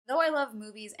Though I love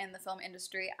movies and the film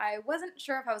industry, I wasn't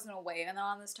sure if I was going to weigh in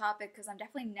on this topic because I'm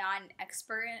definitely not an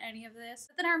expert in any of this.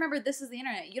 But then I remembered this is the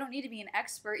internet. You don't need to be an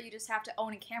expert, you just have to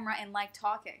own a camera and like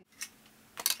talking.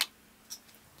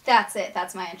 That's it.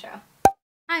 That's my intro.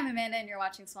 I'm Amanda and you're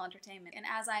watching Swell Entertainment, and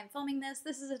as I'm filming this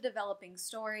is a developing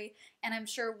story, and I'm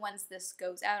sure once this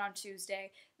goes out on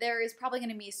Tuesday, there is probably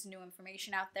going to be some new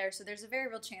information out there, so there's a very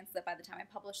real chance that by the time I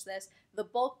publish this, the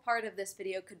bulk part of this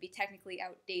video could be technically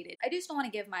outdated. I do still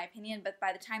want to give my opinion, but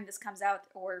by the time this comes out,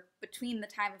 or between the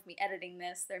time of me editing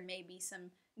this, there may be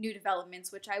some new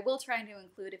developments, which I will try to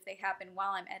include if they happen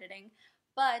while I'm editing,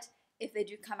 but if they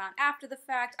do come out after the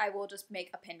fact, I will just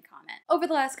make a pinned comment. Over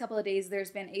the last couple of days,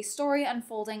 there's been a story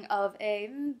unfolding of a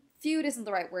feud isn't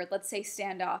the right word, let's say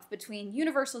standoff, between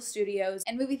Universal Studios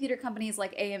and movie theater companies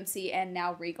like AMC and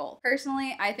now Regal.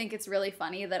 Personally, I think it's really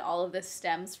funny that all of this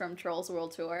stems from Trolls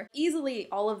World Tour. Easily,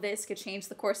 all of this could change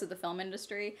the course of the film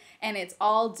industry, and it's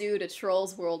all due to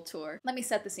Trolls World Tour. Let me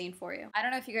set the scene for you. I don't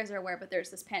know if you guys are aware, but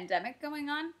there's this pandemic going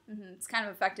on. It's kind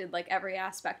of affected like every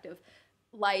aspect of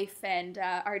life and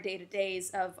our day-to-days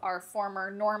of our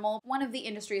former normal. One of the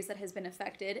industries that has been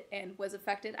affected and was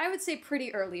affected, I would say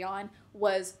pretty early on,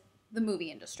 was the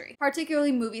movie industry,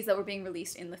 particularly movies that were being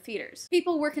released in the theaters.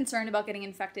 People were concerned about getting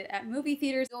infected at movie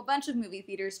theaters, so a bunch of movie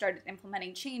theaters started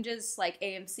implementing changes, like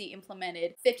AMC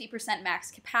implemented 50%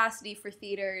 max capacity for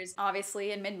theaters.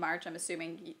 Obviously, in mid-March, I'm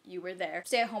assuming you were there,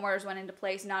 stay-at-home orders went into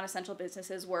place, non-essential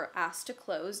businesses were asked to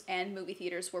close, and movie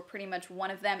theaters were pretty much one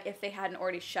of them if they hadn't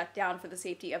already shut down for the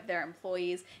safety of their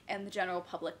employees and the general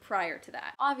public prior to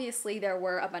that. Obviously, there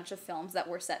were a bunch of films that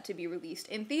were set to be released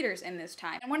in theaters in this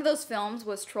time, and one of those films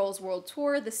was Trolls World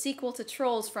Tour, the sequel to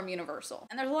Trolls from Universal.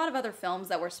 And there's a lot of other films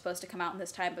that were supposed to come out in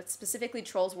this time, but specifically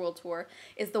Trolls World Tour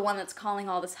is the one that's calling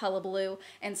all this hullabaloo,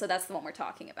 and so that's the one we're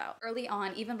talking about. Early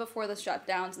on, even before the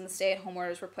shutdowns and the stay-at-home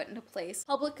orders were put into place,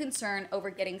 public concern over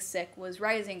getting sick was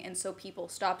rising, and so people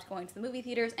stopped going to the movie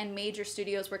theaters, and major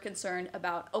studios were concerned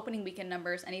about opening weekend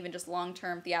numbers and even just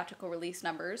long-term theatrical release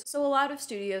numbers. So a lot of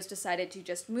studios decided to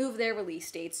just move their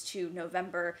release dates to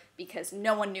November because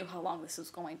no one knew how long this was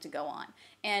going to go on.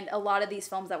 And a lot of these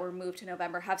films that were moved to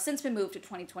November have since been moved to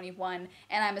 2021,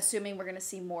 and I'm assuming we're going to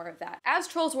see more of that. As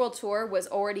Trolls World Tour was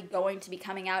already going to be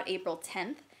coming out April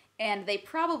 10th, and they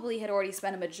probably had already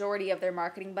spent a majority of their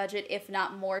marketing budget, if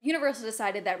not more, Universal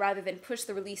decided that rather than push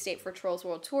the release date for Trolls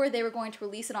World Tour, they were going to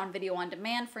release it on video on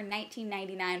demand for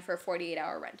 $19.99 for a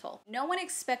 48-hour rental. No one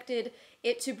expected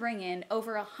it to bring in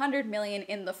over $100 million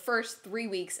in the first 3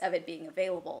 weeks of it being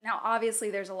available. Now,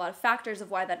 obviously, there's a lot of factors of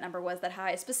why that number was that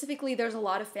high. Specifically, there's a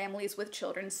lot of families with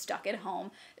children stuck at home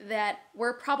that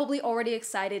were probably already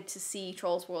excited to see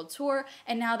Trolls World Tour,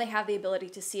 and now they have the ability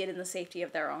to see it in the safety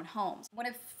of their own homes. When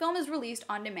a film is released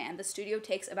on demand, the studio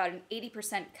takes about an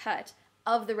 80% cut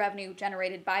of the revenue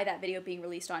generated by that video being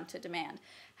released onto demand.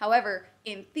 However,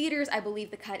 in theaters, I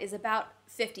believe the cut is about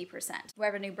 50%.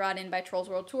 Revenue brought in by Trolls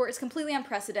World Tour is completely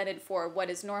unprecedented for what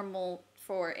is normal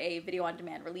for a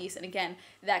video-on-demand release, and again,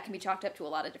 that can be chalked up to a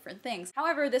lot of different things.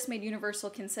 However, this made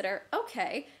Universal consider,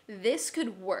 okay, this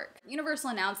could work. Universal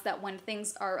announced that when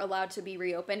things are allowed to be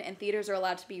reopened and theaters are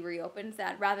allowed to be reopened,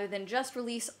 that rather than just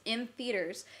release in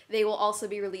theaters, they will also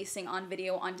be releasing on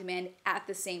video on demand at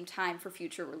the same time for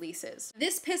future releases.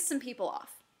 This pissed some people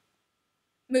off.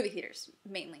 Movie theaters,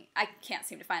 mainly. I can't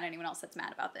seem to find anyone else that's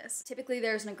mad about this. Typically,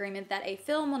 there's an agreement that a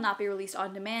film will not be released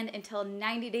on demand until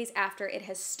 90 days after it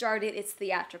has started its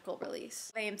theatrical release.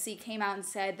 AMC came out and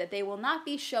said that they will not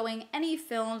be showing any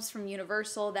films from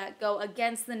Universal that go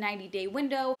against the 90-day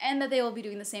window, and that they will be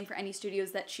doing the same for any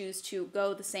studios that choose to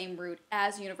go the same route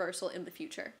as Universal in the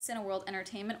future. Swell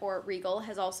Entertainment, or Regal,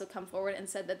 has also come forward and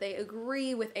said that they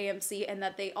agree with AMC and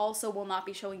that they also will not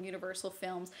be showing Universal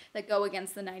films that go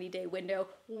against the 90-day window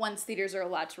once theaters are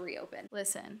allowed to reopen.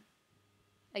 Listen,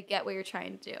 I get what you're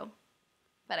trying to do,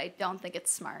 but I don't think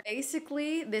it's smart.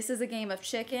 Basically, this is a game of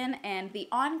chicken, and the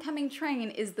oncoming train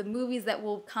is the movies that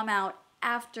will come out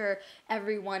after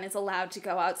everyone is allowed to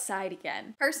go outside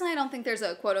again. Personally, I don't think there's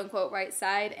a quote-unquote right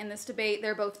side in this debate.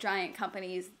 They're both giant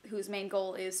companies whose main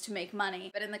goal is to make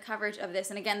money. But in the coverage of this,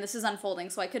 and again, this is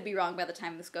unfolding, so I could be wrong by the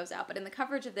time this goes out, but in the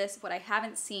coverage of this, what I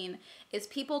haven't seen is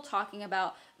people talking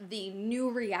about the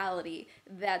new reality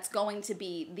that's going to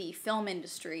be the film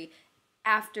industry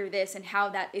after this and how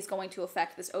that is going to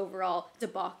affect this overall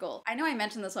debacle. I know I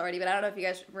mentioned this already, but I don't know if you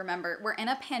guys remember. We're in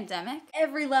a pandemic.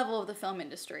 Every level of the film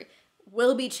industry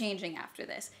will be changing after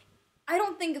this. I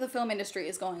don't think the film industry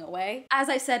is going away. As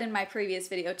I said in my previous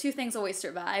video, two things always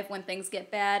survive when things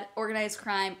get bad: organized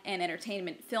crime and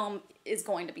entertainment. Film is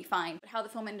going to be fine. But how the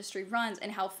film industry runs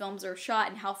and how films are shot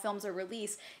and how films are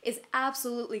released is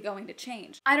absolutely going to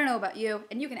change. I don't know about you,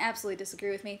 and you can absolutely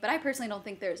disagree with me, but I personally don't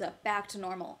think there's a back to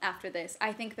normal after this.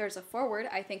 I think there's a forward.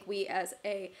 I think we as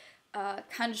a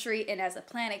country and as a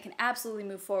planet can absolutely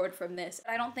move forward from this.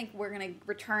 I don't think we're gonna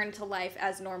return to life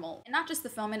as normal. And not just the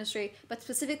film industry, but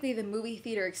specifically the movie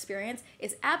theater experience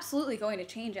is absolutely going to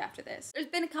change after this. There's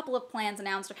been a couple of plans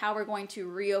announced of how we're going to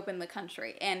reopen the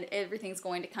country, and everything's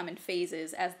going to come in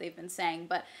phases, as they've been saying,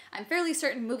 but I'm fairly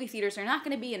certain movie theaters are not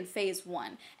gonna be in phase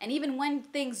one. And even when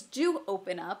things do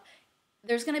open up,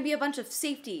 there's going to be a bunch of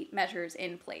safety measures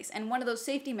in place, and one of those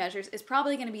safety measures is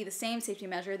probably going to be the same safety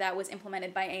measure that was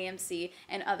implemented by AMC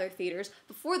and other theaters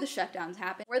before the shutdowns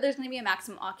happened, where there's going to be a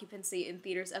maximum occupancy in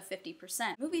theaters of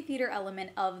 50%. Movie theater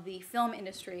element of the film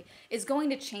industry is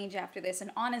going to change after this, and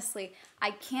honestly,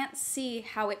 I can't see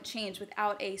how it changed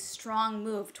without a strong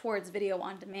move towards video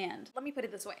on demand. Let me put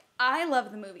it this way. I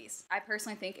love the movies. I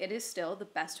personally think it is still the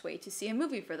best way to see a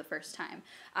movie for the first time.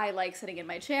 I like sitting in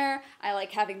my chair. I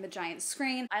like having the giant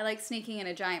screen. I like sneaking in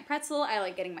a giant pretzel. I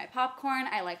like getting my popcorn.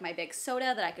 I like my big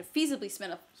soda that I could feasibly spin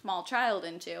a small child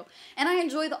into. And I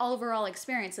enjoy the overall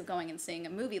experience of going and seeing a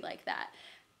movie like that.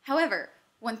 However,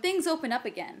 when things open up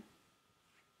again,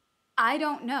 I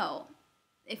don't know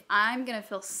if I'm gonna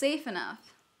feel safe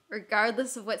enough,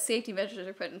 regardless of what safety measures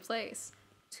are put in place,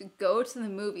 to go to the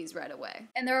movies right away.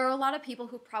 And there are a lot of people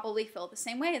who probably feel the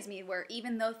same way as me, where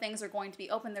even though things are going to be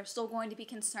open, they're still going to be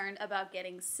concerned about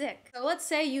getting sick. So let's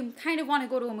say you kind of want to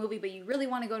go to a movie, but you really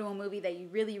want to go to a movie that you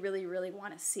really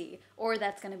want to see, or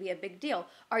that's going to be a big deal.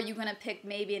 Are you going to pick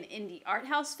maybe an indie art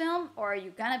house film, or are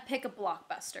you going to pick a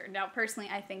blockbuster? Now, personally,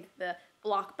 I think the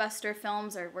blockbuster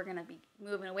films we're going to be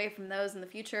moving away from those in the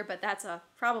future, but that's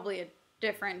probably a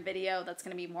different video that's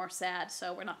going to be more sad,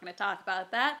 so we're not going to talk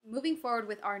about that. Moving forward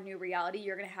with our new reality,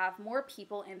 you're going to have more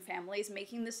people and families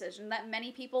making the decision that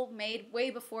many people made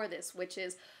way before this, which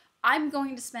is, I'm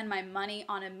going to spend my money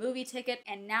on a movie ticket,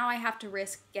 and now I have to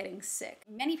risk getting sick.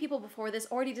 Many people before this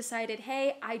already decided,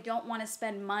 hey, I don't want to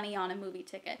spend money on a movie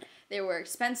ticket. They were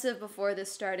expensive before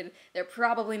this started. They're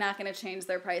probably not going to change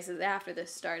their prices after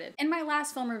this started. In my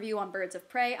last film review on Birds of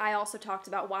Prey, I also talked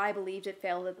about why I believed it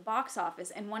failed at the box office,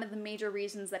 and one of the major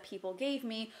reasons that people gave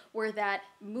me were that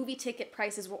movie ticket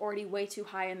prices were already way too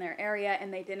high in their area,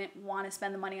 and they didn't want to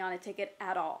spend the money on a ticket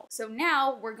at all. So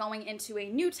now we're going into a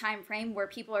new time frame where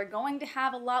people are going to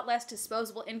have a lot less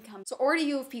disposable income. So already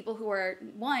you have people who are,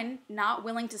 one, not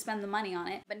willing to spend the money on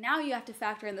it, but now you have to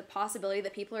factor in the possibility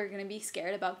that people are going to be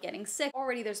scared about getting sick.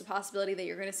 Already there's a possibility that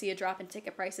you're going to see a drop in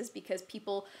ticket prices because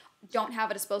people don't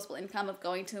have a disposable income of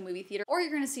going to a movie theater, or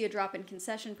you're going to see a drop in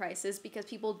concession prices because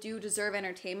people do deserve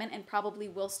entertainment and probably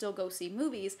will still go see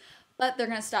movies, but they're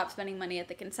going to stop spending money at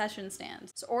the concession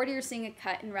stands. So already you're seeing a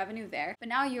cut in revenue there, but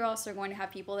now you're also going to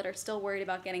have people that are still worried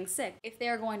about getting sick. If they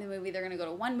are going to a movie, they're going to go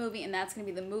to one movie, and that's going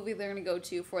to be the movie they're going to go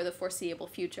to for the foreseeable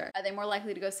future. Are they more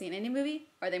likely to go see an indie movie,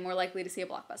 or are they more likely to see a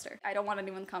blockbuster? I don't want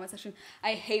anyone in the comment section,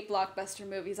 I hate blockbuster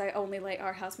movies, I only like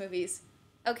art house movies.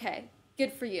 Okay,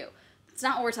 good for you. It's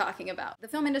not what we're talking about. The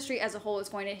film industry as a whole is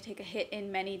going to take a hit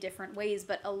in many different ways,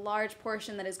 but a large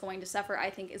portion that is going to suffer, I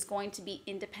think, is going to be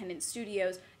independent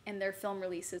studios and their film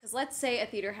releases. Because let's say a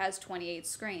theater has 28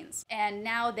 screens, and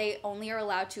now they only are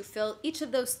allowed to fill each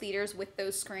of those theaters with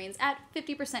those screens at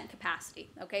 50%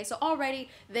 capacity, okay? So already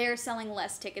they're selling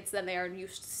less tickets than they are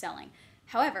used to selling.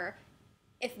 However,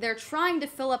 if they're trying to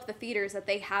fill up the theaters that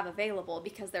they have available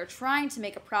because they're trying to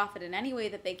make a profit in any way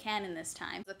that they can in this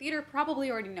time, the theater probably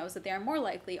already knows that they are more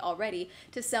likely already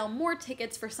to sell more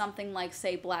tickets for something like,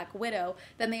 say, Black Widow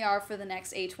than they are for the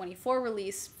next A24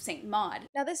 release, Saint Maud.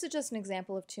 Now, this is just an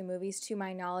example of two movies to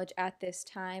my knowledge at this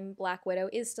time. Black Widow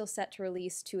is still set to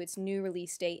release to its new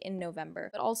release date in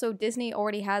November. But also, Disney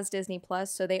already has Disney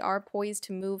Plus, so they are poised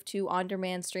to move to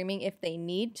on-demand streaming if they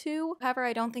need to. However,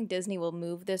 I don't think Disney will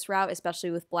move this route,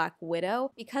 especially with Black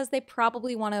Widow, because they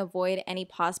probably want to avoid any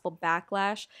possible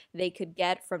backlash they could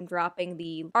get from dropping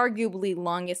the arguably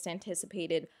longest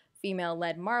anticipated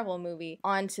female-led Marvel movie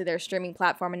onto their streaming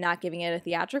platform and not giving it a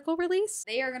theatrical release.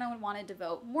 They are going to want to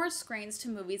devote more screens to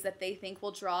movies that they think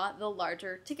will draw the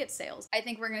larger ticket sales. I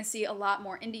think we're going to see a lot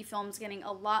more indie films getting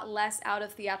a lot less out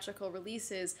of theatrical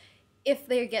releases if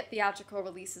they get theatrical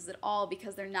releases at all,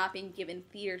 because they're not being given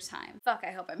theater time. Fuck,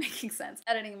 I hope I'm making sense.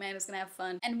 Editing Amanda's gonna have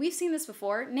fun. And we've seen this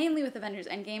before, namely with Avengers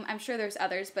Endgame. I'm sure there's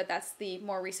others, but that's the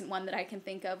more recent one that I can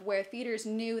think of, where theaters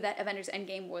knew that Avengers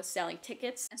Endgame was selling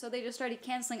tickets, and so they just started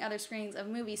canceling other screenings of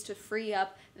movies to free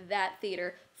up that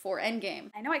theater for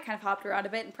Endgame. I know I kind of hopped around a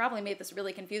bit and probably made this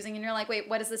really confusing, and you're like, wait,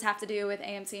 what does this have to do with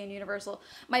AMC and Universal?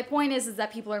 My point is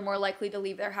that people are more likely to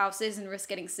leave their houses and risk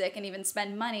getting sick and even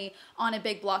spend money on a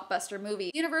big blockbuster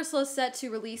movie. Universal is set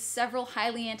to release several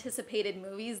highly anticipated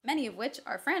movies, many of which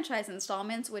are franchise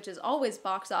installments, which is always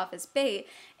box office bait,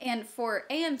 and for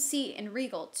AMC and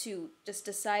Regal to just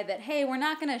decide that, hey, we're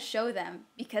not gonna show them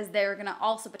because they're gonna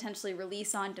also potentially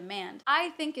release on demand, I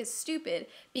think is stupid,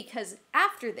 because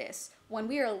after this, when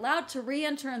we are allowed to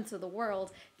re-enter into the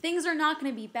world, things are not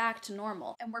going to be back to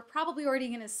normal. And we're probably already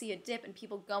going to see a dip in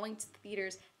people going to the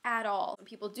theaters at all. When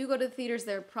people do go to the theaters,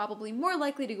 they're probably more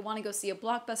likely to want to go see a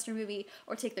blockbuster movie,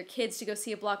 or take their kids to go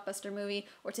see a blockbuster movie,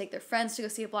 or take their friends to go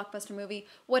see a blockbuster movie,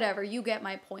 whatever, you get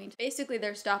my point. Basically,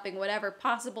 they're stopping whatever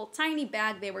possible tiny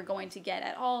bag they were going to get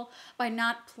at all by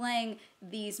not playing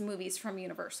these movies from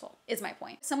Universal, is my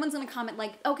point. Someone's gonna comment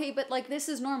like, okay, but like this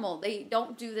is normal. They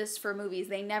don't do this for movies.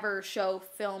 They never show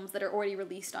films that are already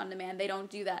released on demand. They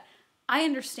don't do that. I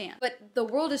understand, but the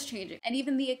world is changing, and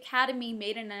even the Academy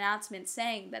made an announcement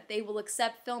saying that they will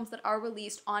accept films that are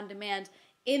released on demand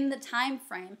in the time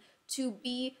frame to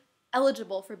be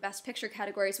eligible for Best Picture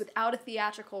categories without a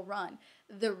theatrical run.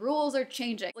 The rules are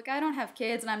changing. Like, I don't have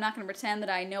kids, and I'm not going to pretend that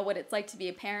I know what it's like to be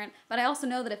a parent, but I also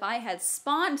know that if I had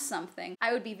spawned something,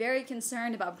 I would be very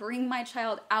concerned about bringing my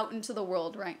child out into the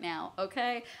world right now,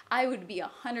 okay? I would be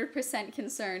 100%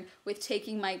 concerned with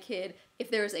taking my kid if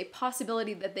there is a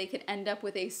possibility that they could end up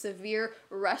with a severe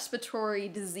respiratory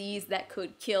disease that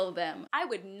could kill them. I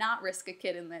would not risk a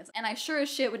kid in this, and I sure as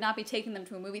shit would not be taking them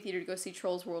to a movie theater to go see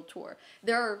Trolls World Tour.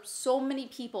 There are so many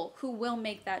people who will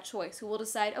make that choice, who will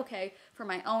decide, okay, for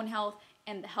my own health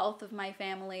and the health of my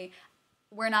family,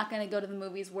 we're not going to go to the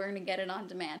movies, we're going to get it on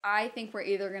demand. I think we're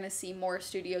either going to see more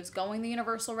studios going the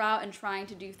Universal route and trying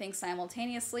to do things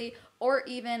simultaneously, or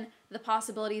even the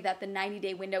possibility that the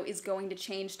 90-day window is going to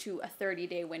change to a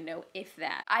 30-day window, if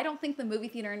that. I don't think the movie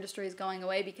theater industry is going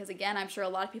away because, again, I'm sure a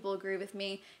lot of people agree with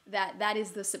me that that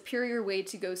is the superior way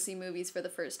to go see movies for the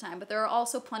first time. But there are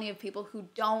also plenty of people who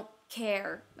don't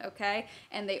care, okay?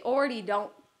 And they already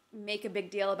don't make a big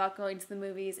deal about going to the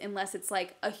movies unless it's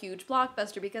like a huge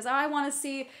blockbuster, because I want to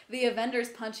see the Avengers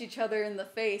punch each other in the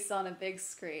face on a big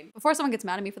screen. Before someone gets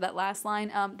mad at me for that last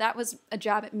line, that was a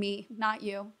jab at me, not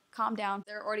you. Calm down.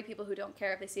 There are already people who don't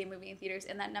care if they see a movie in theaters,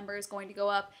 and that number is going to go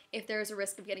up if there is a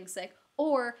risk of getting sick,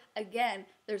 or, again,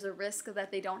 there's a risk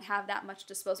that they don't have that much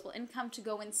disposable income to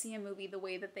go and see a movie the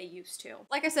way that they used to.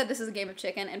 Like I said, this is a game of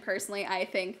chicken, and personally, I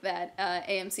think that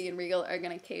AMC and Regal are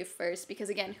gonna cave first, because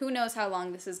again, who knows how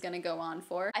long this is gonna go on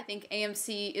for. I think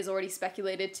AMC is already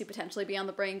speculated to potentially be on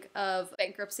the brink of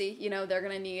bankruptcy. You know, they're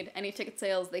gonna need any ticket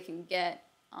sales they can get,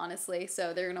 honestly,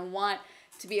 so they're gonna want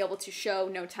to be able to show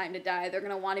No Time to Die. They're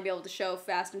going to want to be able to show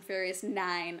Fast and Furious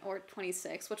 9 or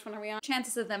 26. Which one are we on?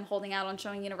 Chances of them holding out on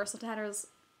showing Universal titles,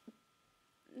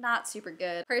 not super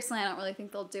good. Personally, I don't really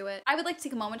think they'll do it. I would like to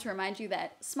take a moment to remind you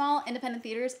that small independent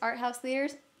theaters, art house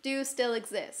theaters, do still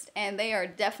exist, and they are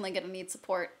definitely going to need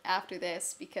support after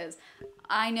this, because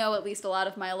I know at least a lot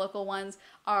of my local ones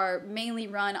are mainly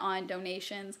run on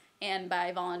donations and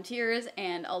by volunteers,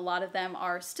 and a lot of them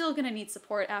are still going to need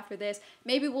support after this.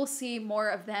 Maybe we'll see more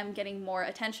of them getting more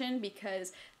attention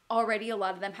because already a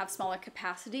lot of them have smaller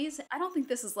capacities. I don't think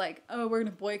this is like, oh, we're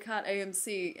gonna boycott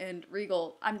AMC and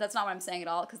Regal. That's not what I'm saying at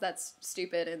all, because that's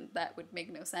stupid and that would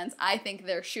make no sense. I think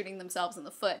they're shooting themselves in the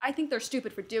foot. I think they're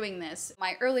stupid for doing this.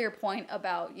 My earlier point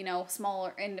about, you know,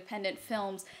 smaller independent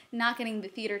films not getting the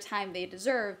theater time they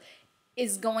deserve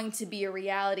is going to be a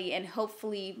reality, and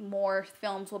hopefully more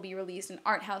films will be released in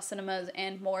art house cinemas,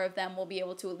 and more of them will be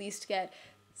able to at least get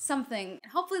something.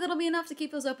 Hopefully that'll be enough to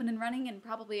keep those open and running, and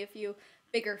probably a few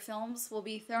bigger films will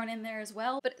be thrown in there as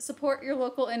well. But support your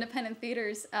local independent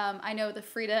theaters. I know the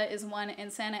Frida is one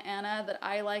in Santa Ana that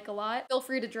I like a lot. Feel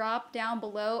free to drop down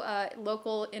below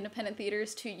local independent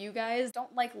theaters to you guys.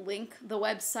 Don't like link the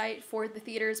website for the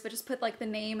theaters, but just put like the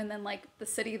name and then like the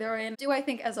city they're in. Do I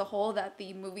think as a whole that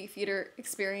the movie theater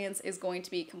experience is going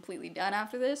to be completely done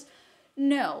after this?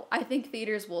 No, I think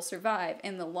theaters will survive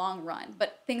in the long run,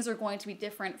 but things are going to be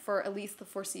different for at least the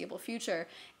foreseeable future.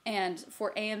 And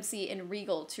for AMC and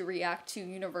Regal to react to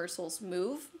Universal's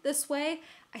move this way,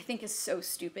 I think is so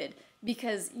stupid,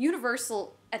 because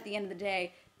Universal, at the end of the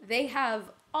day, they have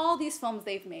all these films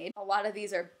they've made. A lot of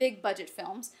these are big budget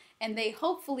films, and they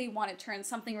hopefully want to turn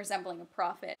something resembling a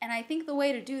profit. And I think the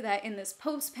way to do that in this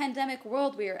post-pandemic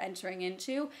world we are entering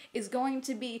into is going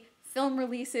to be film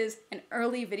releases and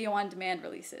early video-on-demand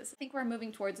releases. I think we're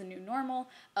moving towards a new normal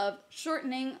of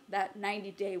shortening that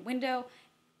 90-day window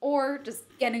or just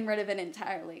getting rid of it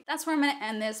entirely. That's where I'm gonna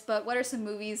end this, but what are some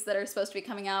movies that are supposed to be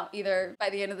coming out either by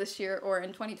the end of this year or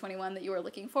in 2021 that you are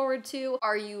looking forward to?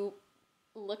 Are you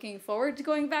looking forward to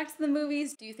going back to the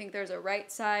movies? Do you think there's a right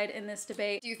side in this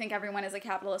debate? Do you think everyone is a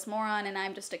capitalist moron and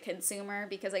I'm just a consumer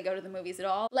because I go to the movies at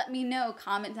all? Let me know,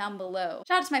 comment down below.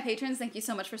 Shout out to my patrons, thank you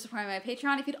so much for supporting my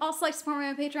Patreon. If you'd also like to support me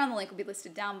on my Patreon, the link will be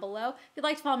listed down below. If you'd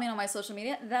like to follow me on my social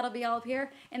media, that'll be all up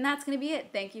here. And that's gonna be it.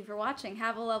 Thank you for watching.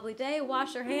 Have a lovely day.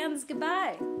 Wash your hands.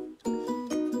 Goodbye.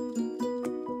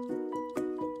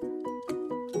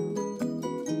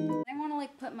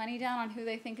 Put money down on who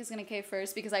they think is going to cave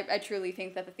first, because I truly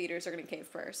think that the theaters are going to cave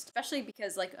first, especially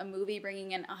because like a movie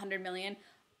bringing in 100 million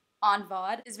on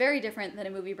VOD is very different than a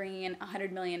movie bringing in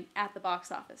 100 million at the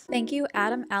box office. Thank you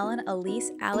Adam, Alan,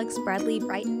 Elise, Alex, Bradley,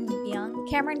 Brighton, Young,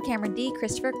 Cameron, Cameron D,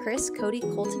 Christopher, Chris, Cody,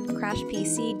 Colton, Crash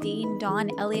PC, Dean,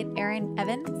 Dawn, Elliot, Aaron,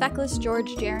 Evan, Feckless,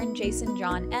 George, Jaron, Jason,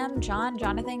 John M, John,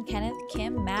 Jonathan, Kenneth,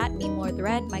 Kim, Matt, Meme Lord the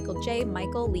Red, Michael J,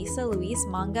 Michael, Lisa, Luis,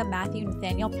 Manga, Matthew,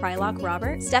 Nathaniel, Prylock,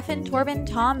 Robert, Stefan, Torben,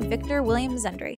 Tom, Victor, William, Zendry.